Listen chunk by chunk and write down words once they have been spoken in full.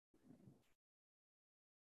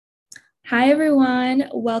Hi, everyone.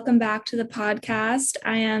 Welcome back to the podcast.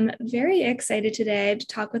 I am very excited today to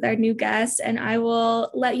talk with our new guest, and I will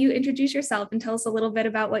let you introduce yourself and tell us a little bit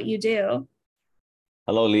about what you do.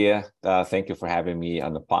 Hello, Leah. Thank you for having me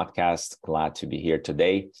on the podcast. Glad to be here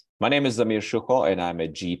today. My name is Zamir Shukho, and I'm a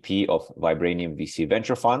GP of Vibranium.VC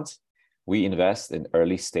Venture Fund. We invest in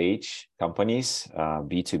early stage companies,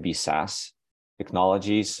 B2B SaaS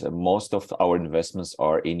technologies. Most of our investments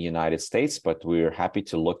are in the United States, but we're happy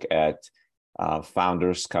to look at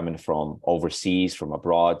founders coming from overseas, from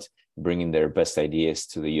abroad, bringing their best ideas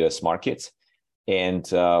to the US market. And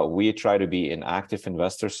we try to be an active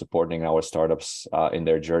investor supporting our startups in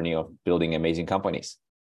their journey of building amazing companies.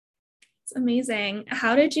 It's amazing.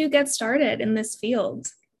 How did you get started in this field?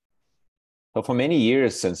 So for many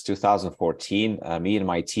years, since 2014, me and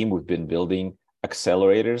my team, we've been building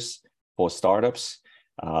accelerators for startups.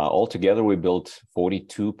 Altogether, we built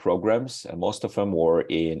 42 programs, and most of them were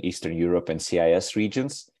in Eastern Europe and CIS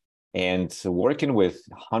regions. And working with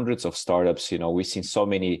hundreds of startups, we've seen so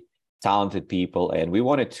many talented people, and we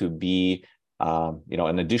wanted to be,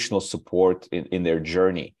 an additional support in their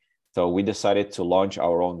journey. So we decided to launch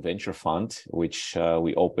our own venture fund, which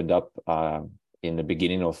we opened up in the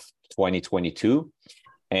beginning of 2022.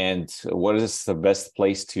 And what is the best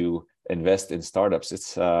place to invest in startups?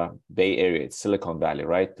 It's Bay Area, it's Silicon Valley,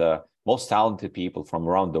 right? The most talented people from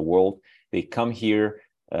around the world, they come here,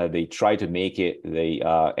 they try to make it, they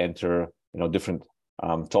enter, different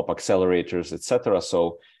top accelerators, etc.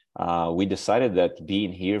 So we decided that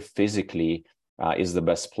being here physically is the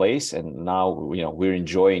best place. And now, we're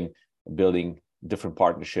enjoying building different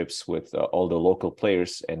partnerships with all the local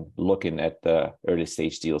players and looking at the early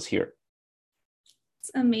stage deals here.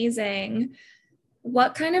 It's amazing.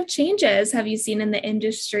 What kind of changes have you seen in the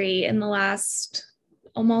industry in the last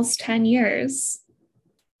almost 10 years?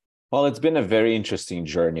 Well, it's been a very interesting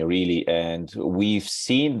journey, really. And we've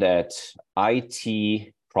seen that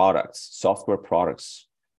IT products, software products,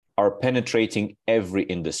 are penetrating every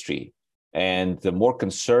industry. And the more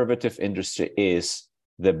conservative industry is,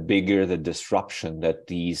 the bigger the disruption that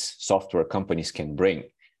these software companies can bring.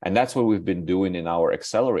 And that's what we've been doing in our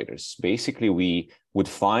accelerators. Basically, we would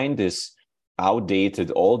find this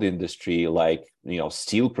outdated old industry like,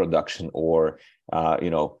 steel production or,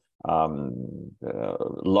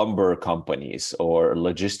 lumber companies or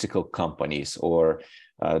logistical companies or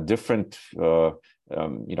different,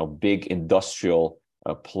 big industrial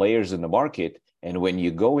players in the market. And when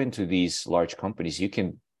you go into these large companies, you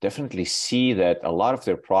can definitely see that a lot of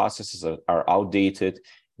their processes are outdated.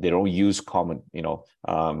 They don't use common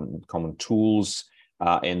tools,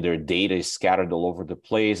 and their data is scattered all over the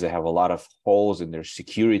place. They have a lot of holes in their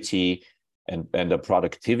security, and the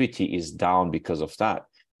productivity is down because of that.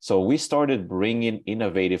 So we started bringing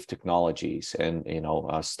innovative technologies and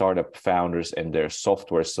startup founders and their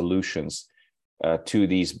software solutions to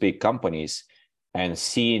these big companies, and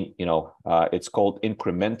seeing it's called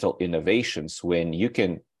incremental innovations. When you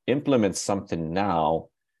can implement something now,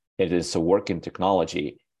 it is a working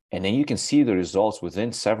technology, and then you can see the results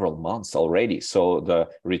within several months already. So the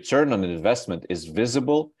return on investment is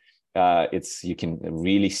visible. You can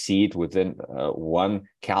really see it within one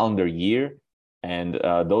calendar year. And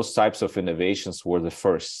those types of innovations were the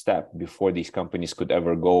first step before these companies could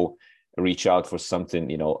ever go reach out for something,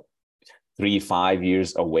 3-5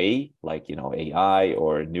 years away, like, AI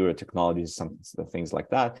or neurotechnologies, some things like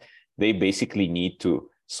that. They basically need to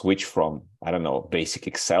switch from, basic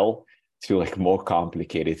Excel to like more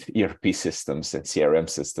complicated ERP systems and CRM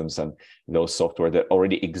systems and those software that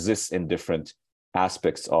already exists in different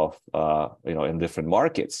aspects of, in different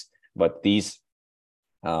markets. But these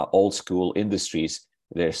old school industries,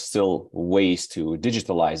 there's still ways to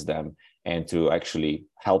digitalize them and to actually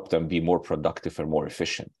help them be more productive and more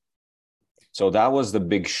efficient. So that was the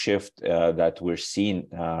big shift that we're seeing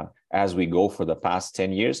as we go for the past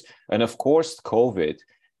 10 years. And of course, COVID,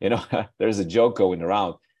 there's a joke going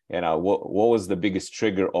around, what was the biggest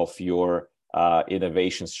trigger of your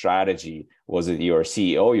innovation strategy? Was it your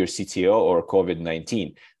CEO, your CTO, or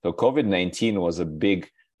COVID-19? So COVID-19 was a big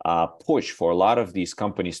push for a lot of these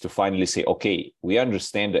companies to finally say, okay, we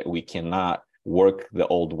understand that we cannot work the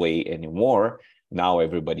old way anymore. Now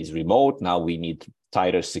everybody's remote. Now we need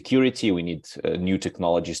tighter security. We need new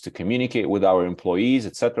technologies to communicate with our employees,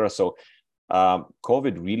 etc. So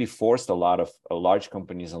COVID really forced a lot of large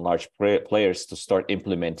companies and large players to start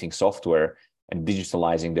implementing software and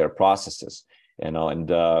digitalizing their processes. That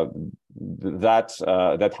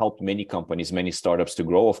helped many companies, many startups to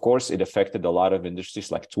grow. Of course, it affected a lot of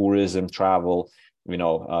industries like tourism, travel,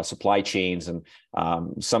 supply chains, and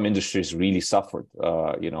some industries really suffered,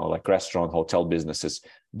 like restaurant, hotel businesses.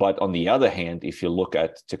 But on the other hand, if you look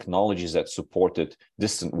at technologies that supported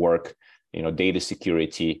distant work, data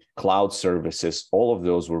security, cloud services, all of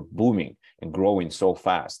those were booming and growing so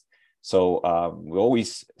fast. So we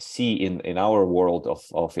always see in our world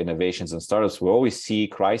of innovations and startups, we always see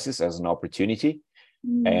crisis as an opportunity.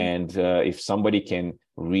 And if somebody can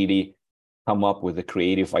really come up with a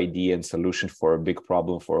creative idea and solution for a big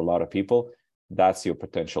problem for a lot of people, that's your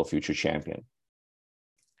potential future champion.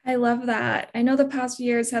 I love that. I know the past few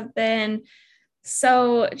years have been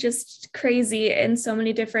so just crazy in so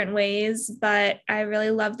many different ways, but I really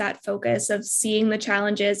love that focus of seeing the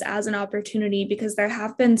challenges as an opportunity, because there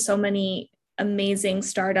have been so many amazing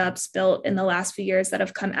startups built in the last few years that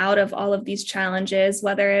have come out of all of these challenges,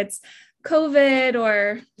 whether it's COVID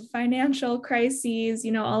or financial crises,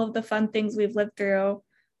 all of the fun things we've lived through.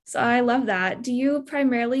 So I love that. Do you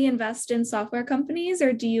primarily invest in software companies,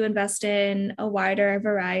 or do you invest in a wider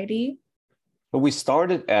variety? But we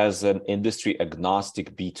started as an industry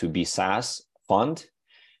agnostic B2B SaaS fund.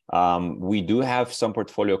 We do have some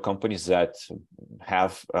portfolio companies that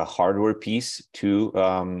have a hardware piece to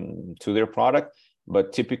their product,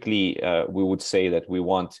 but typically we would say that we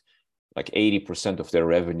want like 80% of their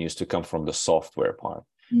revenues to come from the software part.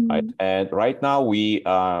 Right? And right now we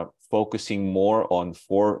are focusing more on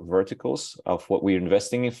 4 verticals of what we're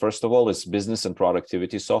investing in. First of all, is business and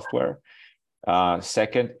productivity software.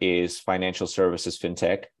 Second is financial services,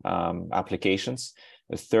 fintech applications.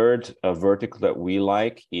 The third vertical that we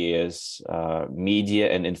like is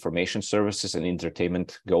media and information services, and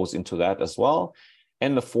entertainment goes into that as well.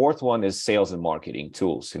 And the fourth one is sales and marketing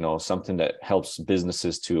tools, something that helps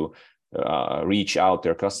businesses to reach out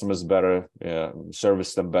their customers better,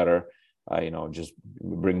 service them better, just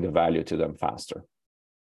bring the value to them faster.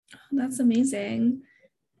 That's amazing.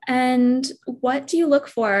 And what do you look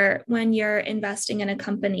for when you're investing in a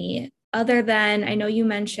company? Other than, I know you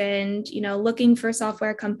mentioned, looking for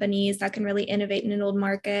software companies that can really innovate in an old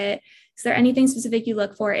market. Is there anything specific you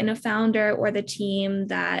look for in a founder or the team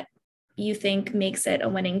that you think makes it a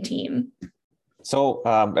winning team? So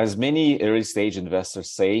as many early stage investors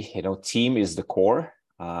say, team is the core,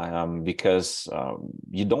 because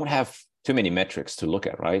you don't have too many metrics to look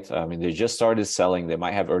at, right? I mean, they just started selling. They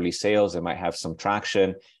might have early sales. They might have some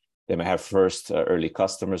traction. They might have first early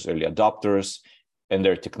customers, early adopters, and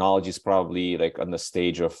their technology is probably like on the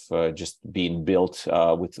stage of just being built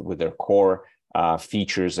with their core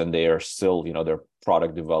features, and they are still, their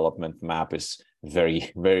product development map is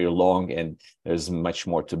very, very long, and there's much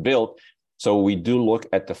more to build. So we do look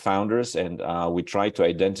at the founders, and we try to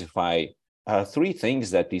identify 3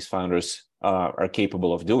 things that these founders are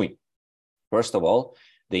capable of doing. First of all,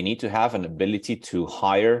 they need to have an ability to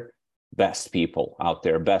hire best people out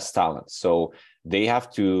there, best talent. So they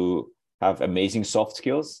have to have amazing soft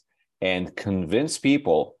skills and convince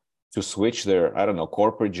people to switch their,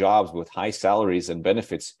 corporate jobs with high salaries and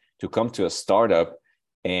benefits to come to a startup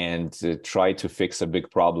and try to fix a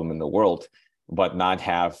big problem in the world, but not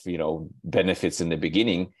have, benefits in the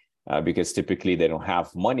beginning, because typically they don't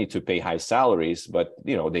have money to pay high salaries, but,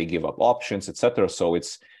 they give up options, etc. So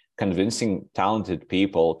it's convincing talented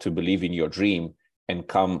people to believe in your dream and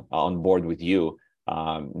come on board with you,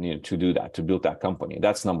 to do that, to build that company.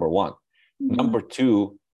 That's number one. Number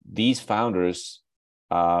 2, these founders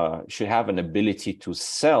should have an ability to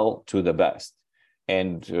sell to the best.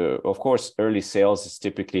 And of course, early sales is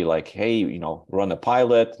typically like, hey, run a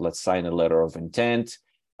pilot, let's sign a letter of intent.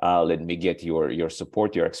 Let me get your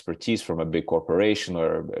support, your expertise from a big corporation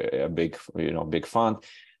or a big fund.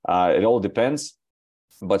 It all depends.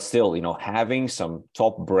 But still, having some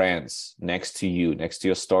top brands next to you, next to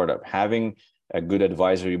your startup, having a good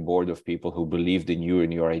advisory board of people who believed in you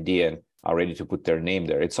and your idea and are ready to put their name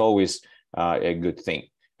there, it's always a good thing.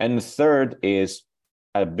 And the third is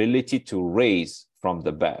ability to raise from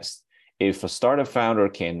the best. If a startup founder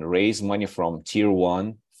can raise money from tier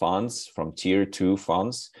 1 funds, from tier 2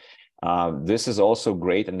 funds, this is also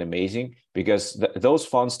great and amazing, because those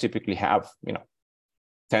funds typically have,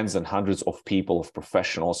 tens and hundreds of people, of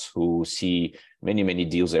professionals who see many, many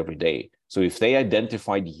deals every day. So if they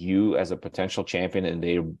identified you as a potential champion and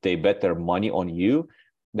they bet their money on you,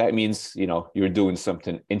 that means, you're doing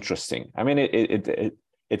something interesting. I mean,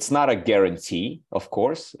 it's not a guarantee, of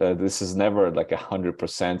course. This is never like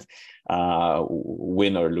 100%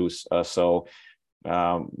 win or lose. So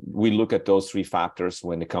we look at those 3 factors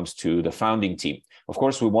when it comes to the founding team. Of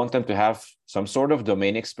course, we want them to have some sort of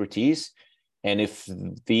domain expertise. And if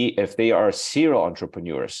they are serial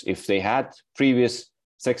entrepreneurs, if they had previous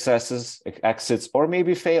successes, exits, or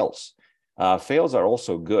maybe fails, fails are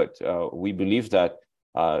also good. We believe that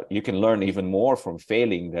you can learn even more from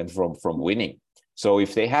failing than from winning. So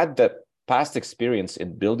if they had that past experience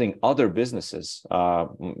in building other businesses,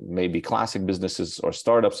 maybe classic businesses or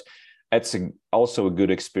startups, that's also a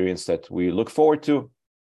good experience that we look forward to.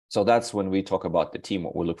 So that's when we talk about the team,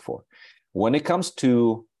 what we look for. When it comes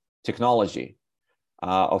to technology,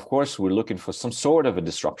 of course, we're looking for some sort of a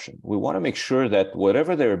disruption. We want to make sure that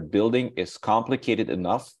whatever they're building is complicated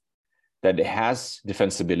enough that it has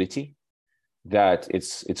defensibility, that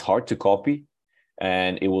it's hard to copy,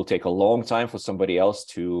 and it will take a long time for somebody else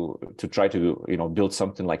to try to build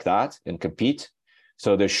something like that and compete.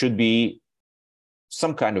 So there should be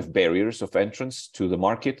some kind of barriers of entrance to the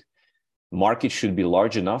market. Market should be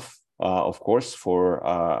large enough, of course,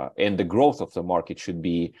 and the growth of the market should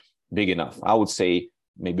be big enough. I would say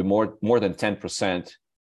maybe more than 10%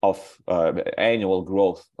 of annual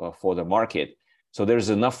growth for the market. So there's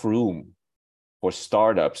enough room for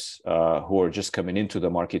startups who are just coming into the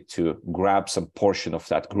market to grab some portion of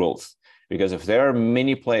that growth. Because if there are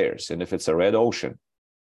many players, and if it's a red ocean,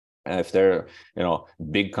 and if there are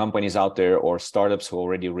big companies out there or startups who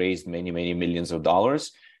already raised many millions of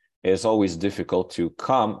dollars, it's always difficult to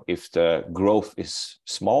come if the growth is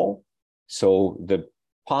small. So the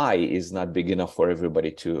pie is not big enough for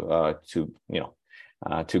everybody to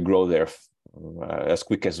grow there as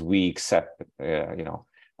quick as we accept,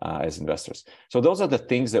 as investors. So those are the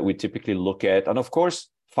things that we typically look at. And of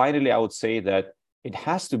course, finally, I would say that it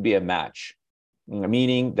has to be a match,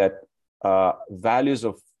 meaning that values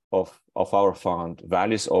of our fund,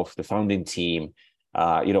 values of the founding team,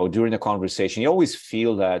 during the conversation, you always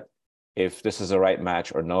feel that if this is the right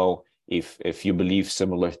match or no, if you believe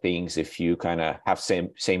similar things, if you kind of have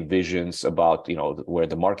same visions about where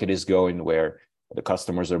the market is going, where the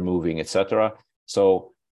customers are moving, etc.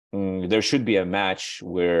 So there should be a match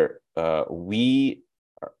where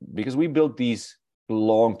because we build these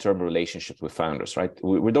long-term relationships with founders, right?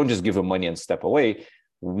 We don't just give them money and step away.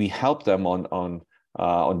 We help them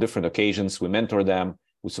on different occasions. We mentor them,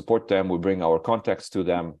 we support them, we bring our contacts to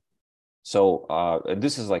them. So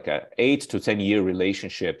this is like a 8 to 10 year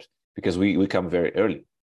relationship because we come very early.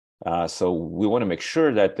 So we want to make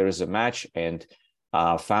sure that there is a match, and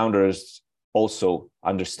founders also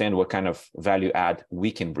understand what kind of value add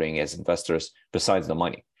we can bring as investors besides the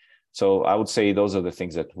money. So I would say those are the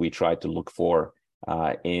things that we try to look for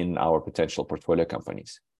in our potential portfolio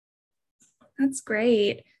companies. That's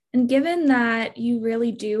great. And given that you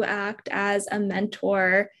really do act as a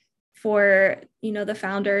mentor for, the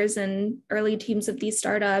founders and early teams of these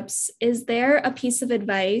startups, is there a piece of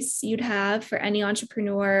advice you'd have for any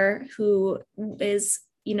entrepreneur who is,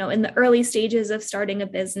 in the early stages of starting a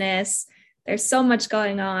business? There's so much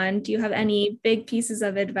going on. Do you have any big pieces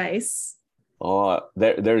of advice? Oh,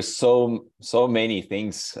 there's so many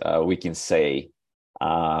things we can say.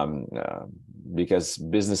 Because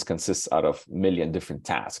business consists out of a million different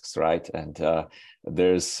tasks, right? And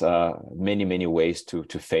there's many ways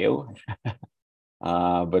to fail.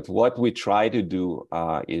 But what we try to do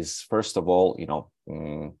is, first of all,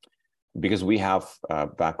 because we have a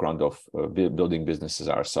background of building businesses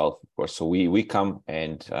ourselves, of course, so we come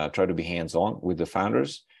and try to be hands-on with the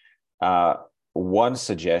founders. One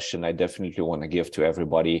suggestion I definitely want to give to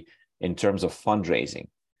everybody in terms of fundraising.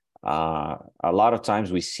 A lot of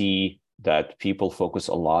times we see that people focus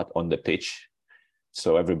a lot on the pitch.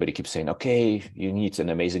 So everybody keeps saying, okay, you need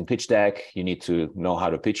an amazing pitch deck. You need to know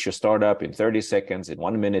how to pitch your startup in 30 seconds, in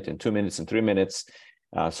 1 minute, in 2 minutes, in 3 minutes.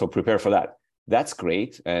 So prepare for that. That's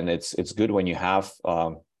great. And it's good when you have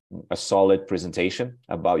a solid presentation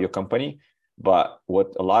about your company. But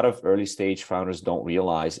what a lot of early stage founders don't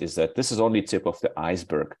realize is that this is only tip of the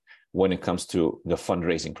iceberg when it comes to the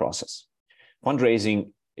fundraising process.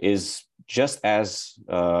 Fundraising is just as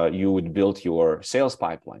you would build your sales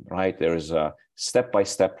pipeline, right? There is a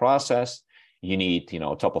step-by-step process. You need,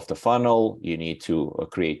 top of the funnel. You need to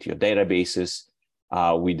create your databases.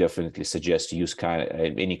 We definitely suggest to use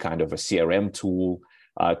any kind of a CRM tool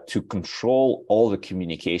to control all the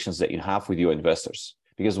communications that you have with your investors.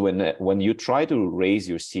 Because when you try to raise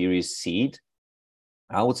your Series seed,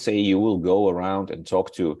 I would say you will go around and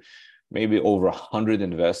talk to maybe over 100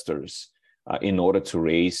 investors in order to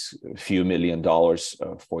raise a few $1 million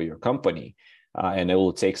for your company. And it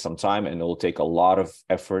will take some time, and it will take a lot of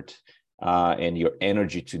effort and your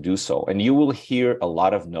energy to do so. And you will hear a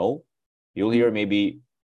lot of no. You'll hear maybe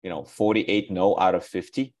 48 no out of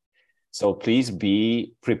 50. So please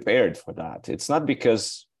be prepared for that. It's not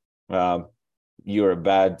because you're a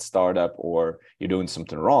bad startup or you're doing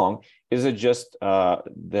something wrong. Is it just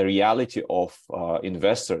the reality of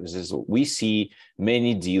investors is we see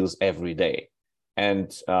many deals every day.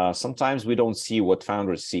 And sometimes we don't see what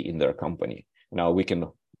founders see in their company. We can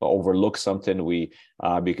overlook something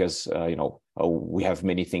because we have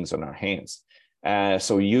many things on our hands.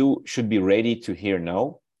 So you should be ready to hear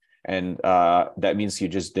no. And that means you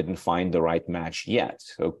just didn't find the right match yet.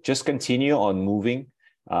 So just continue on moving,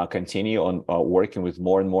 continue on working with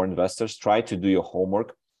more and more investors. Try to do your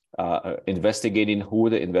homework, investigating who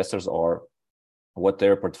the investors are, what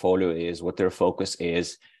their portfolio is, what their focus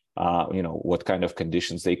is, what kind of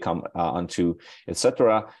conditions they come onto,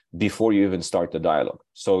 etc., before you even start the dialogue.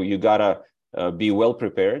 So you gotta be well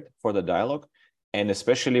prepared for the dialogue, and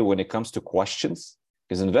especially when it comes to questions,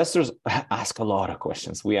 because investors ask a lot of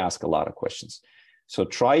questions. We ask a lot of questions. So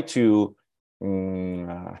try to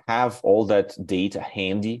have all that data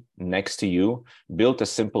handy next to you. Build a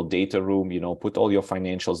simple data room, put all your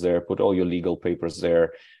financials there, put all your legal papers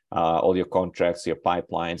there, all your contracts, your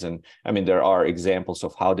pipelines. And I mean, there are examples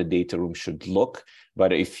of how the data room should look.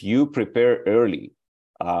 But if you prepare early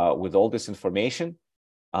with all this information,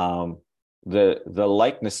 the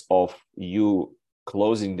likeness of you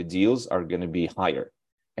closing the deals are going to be higher.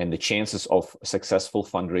 And the chances of successful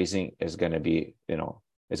fundraising is going to be,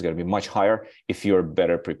 much higher if you're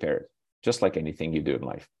better prepared, just like anything you do in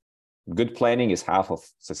life. Good planning is half of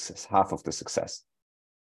the success.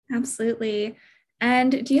 Absolutely.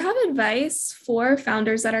 And do you have advice for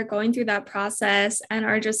founders that are going through that process and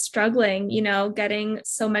are just struggling, getting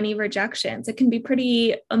so many rejections? It can be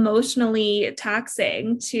pretty emotionally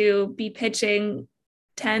taxing to be pitching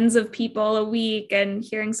tens of people a week and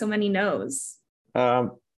hearing so many no's.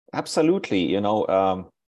 Absolutely.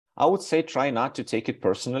 I would say try not to take it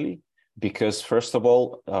personally, because first of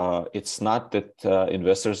all, it's not that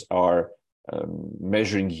investors are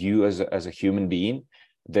measuring you as a human being.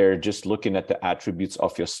 They're just looking at the attributes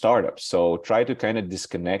of your startup. So try to kind of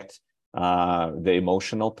disconnect the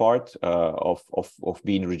emotional part of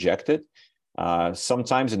being rejected.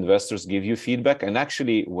 Sometimes investors give you feedback, and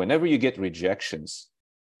actually, whenever you get rejections,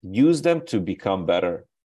 use them to become better.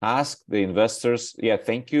 Ask the investors,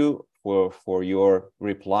 thank you for your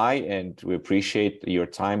reply, and we appreciate your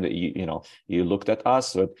time that you looked at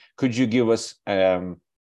us. But could you give us a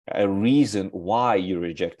reason why you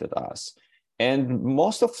rejected us? And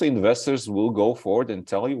most of the investors will go forward and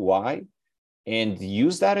tell you why, and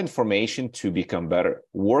use that information to become better.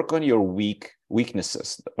 Work on your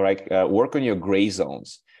weaknesses, right? Work on your gray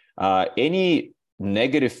zones. Any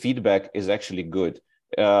negative feedback is actually good.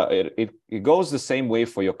 It goes the same way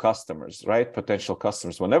for your customers, right? Potential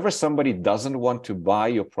customers. Whenever somebody doesn't want to buy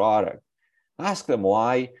your product, ask them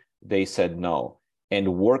why they said no,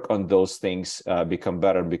 and work on those things, become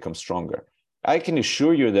better and become stronger. I can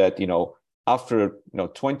assure you that, after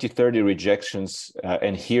 20, 30 rejections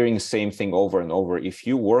and hearing the same thing over and over, if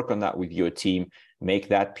you work on that with your team, make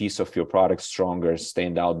that piece of your product stronger,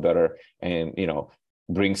 stand out better, and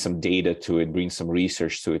bring some data to it, bring some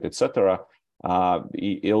research to it, etc.,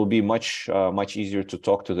 it'll be much easier to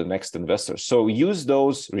talk to the next investor. So use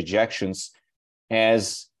those rejections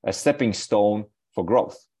as a stepping stone for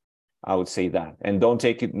growth. I would say that, and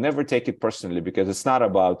never take it personally, because it's not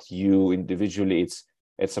about you individually.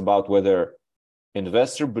 It's about whether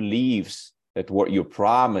investor believes that what you're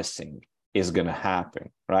promising is going to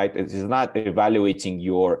happen, right? It is not evaluating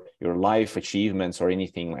your life achievements or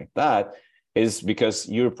anything like that. Is because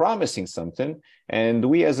you're promising something, and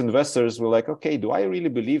we as investors were like, okay, do I really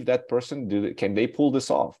believe that person? Can they pull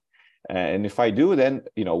this off? And if I do, then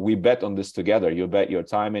we bet on this together. You bet your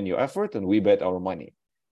time and your effort, and we bet our money.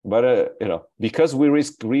 But because we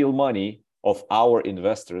risk real money of our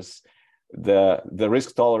investors, the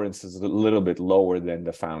risk tolerance is a little bit lower than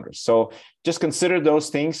the founders. So just consider those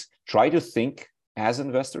things. Try to think as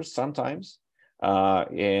investors sometimes.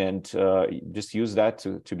 And just use that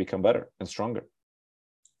to become better and stronger.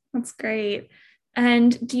 That's great.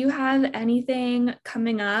 And do you have anything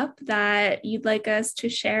coming up that you'd like us to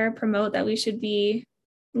share, promote, that we should be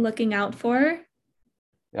looking out for?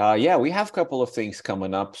 We have a couple of things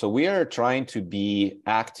coming up. So we are trying to be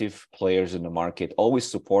active players in the market, always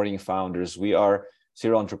supporting founders. We are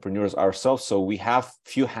serial entrepreneurs ourselves, so we have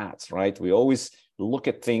few hats, right? We always look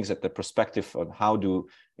at things at the perspective of how do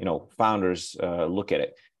founders look at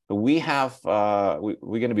it. We have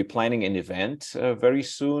we're going to be planning an event very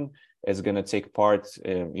soon. It's going to take part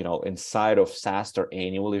inside of SAAS, our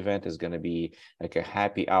annual event. Is going to be like a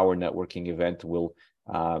happy hour networking event. We'll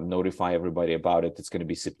notify everybody about it. It's going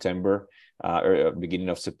to be September or beginning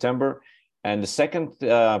of September. And the second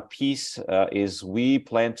piece is we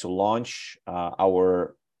plan to launch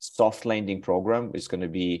our soft landing program. It's going to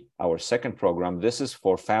be our second program. This is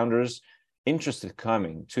for founders interested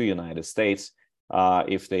coming to United States.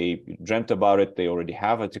 If they dreamt about it, they already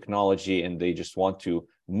have a technology and they just want to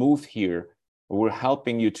move here. We're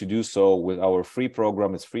helping you to do so with our free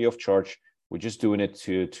program. It's free of charge. We're just doing it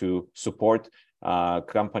to support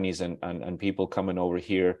companies and people coming over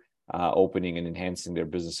here, opening and enhancing their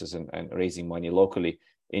businesses and raising money locally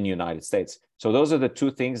in the United States. So those are the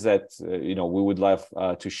two things that we would love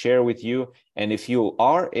to share with you. And if you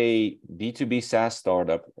are a B2B SaaS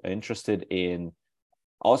startup interested in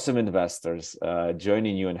awesome investors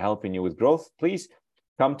joining you and helping you with growth, please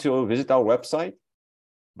come to visit our website,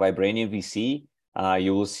 Vibranium.VC.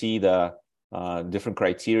 You will see the different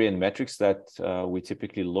criteria and metrics that we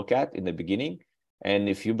typically look at in the beginning. And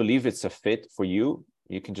if you believe it's a fit for you,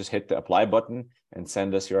 you can just hit the apply button and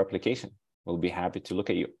send us your application. We'll be happy to look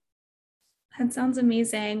at you. That sounds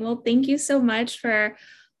amazing. Well, thank you so much for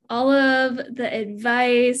all of the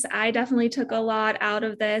advice. I definitely took a lot out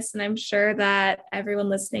of this, and I'm sure that everyone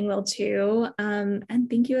listening will too. And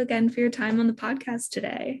thank you again for your time on the podcast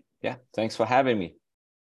today. Yeah, thanks for having me.